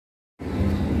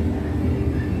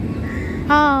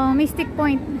Oh, Mystic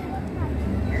Point.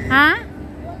 Ha?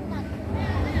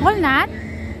 Walnut?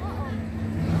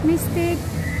 Mystic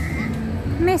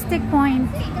Point.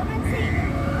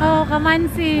 Oh,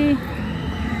 Kamansi.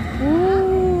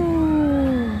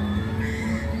 Ooh.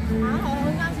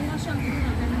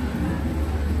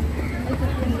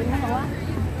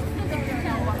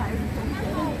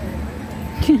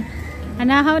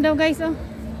 Anahaw daw guys, oh.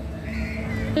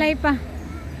 Alay pa.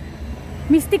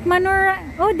 Mystic Manor.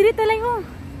 Oh, dito lang, oh.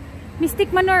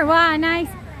 Mystic Manor. Wow, nice.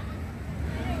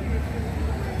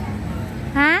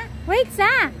 Ha? Wait sa.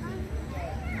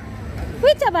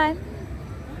 Wait sa ba?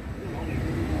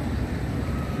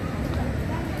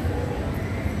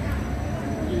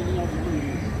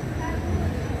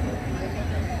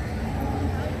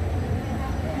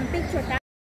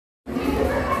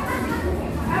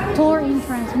 Tour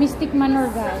entrance. Mystic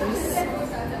Manor, guys.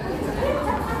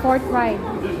 Fourth ride.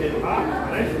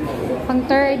 Pang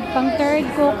third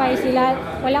ko kay sila.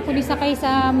 Wala ko di sakay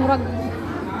sa murag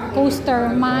coaster,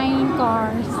 mine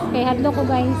cars. Kay hadlo ko,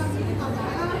 guys.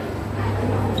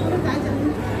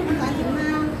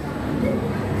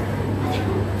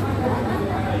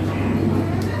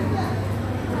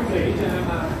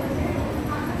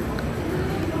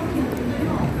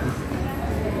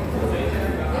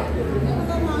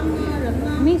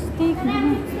 Mystic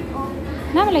na.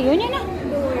 Namalayo niya na.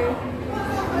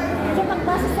 Kasi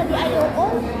magbasa sa D-I-O-O.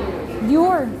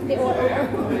 Dior.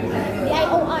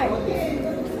 D-I-O-R.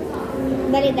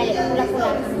 Dali. Pula-pula.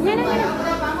 Yan na.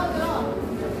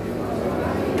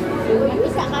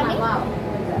 Nag-isa kami.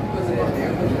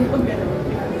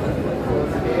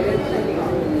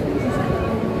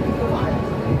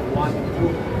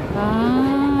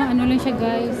 Ano lang siya,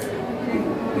 guys.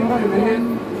 Murag.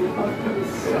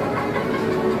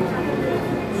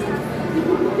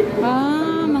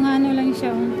 Mga ano lang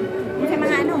siya. Sa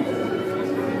mga ano?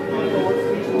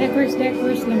 Decors lang.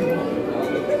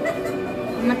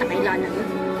 Mata kailangan.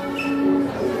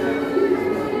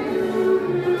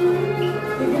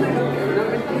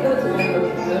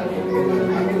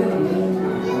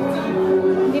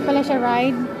 Hindi pala siya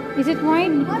ride. Is it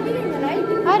ride? Ride?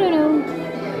 I don't know.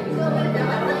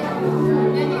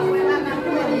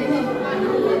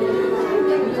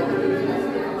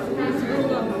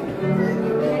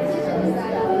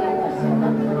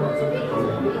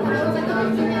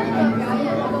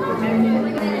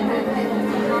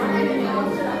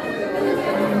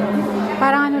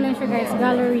 Parang ano lang siya, guys,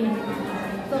 gallery.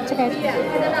 Check it.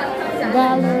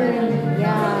 Gallery.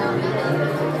 Yeah.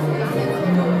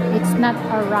 It's not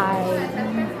a ride.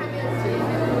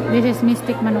 This is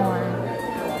Mystic Manor.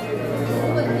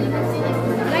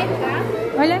 Ride ka?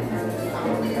 Wala.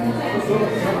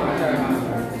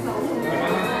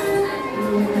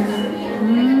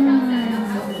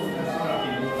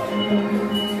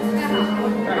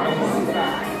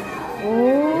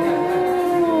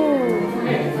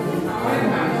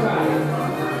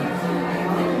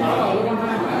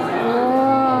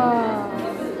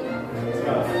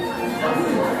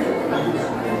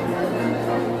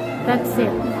 That's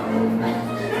it.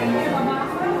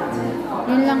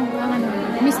 Yun lang ang ano,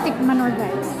 Mystic Manor,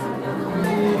 guys.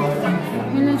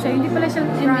 Yun lang siya. Hindi pala siya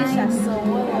ride. So,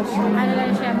 ano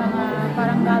lang siya, mga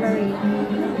parang gallery.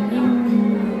 Yung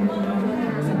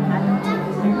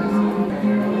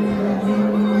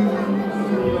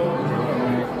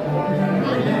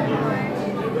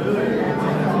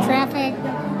traffic.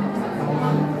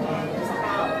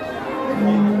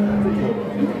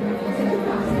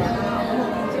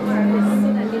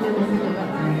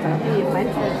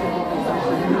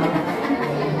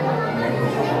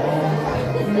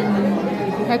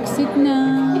 Exit na.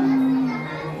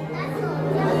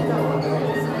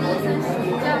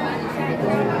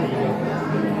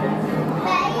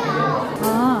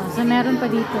 So meron pa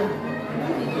dito.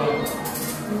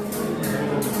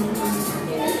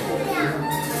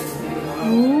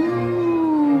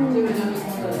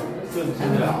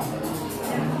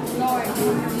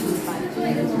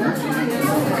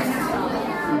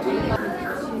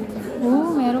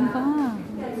 Meron pa.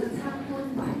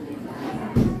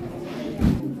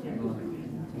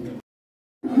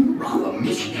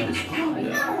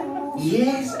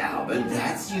 Yes, Albert,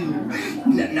 that's you.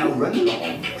 Now run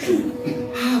along.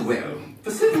 Well,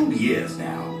 for several years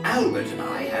now, Albert and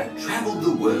I have traveled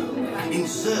the world in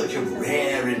search of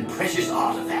rare and precious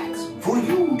artifacts for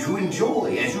you to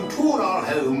enjoy as you tour our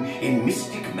home in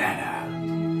Mystic Manor.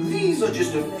 These are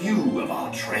just a few of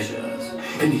our treasures.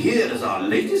 And here is our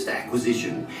latest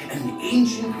acquisition, an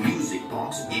ancient music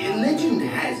box. Legend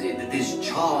has it that this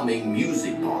charming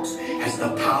music box has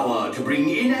the power to bring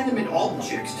inanimate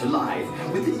objects to life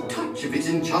with the touch of its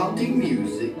enchanting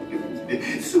music.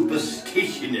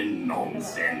 Superstition and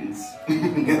nonsense.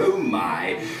 Oh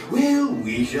my. Well,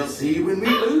 we shall see when we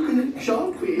open it,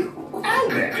 shan't we?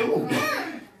 Albert,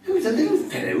 who's a little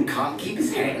fellow who can't keep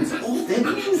his hands off their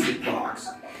music box.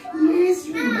 Yes,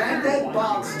 you like that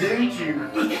box, don't you?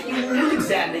 We'll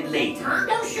examine it later.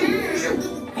 Now,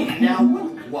 sure. Now,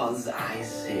 what was I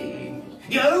saying?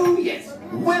 Oh, yes.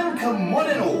 Welcome, one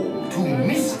and all, to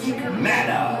Mystic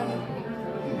Manor.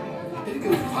 Better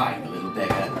go find the little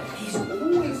beggar. He's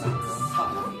always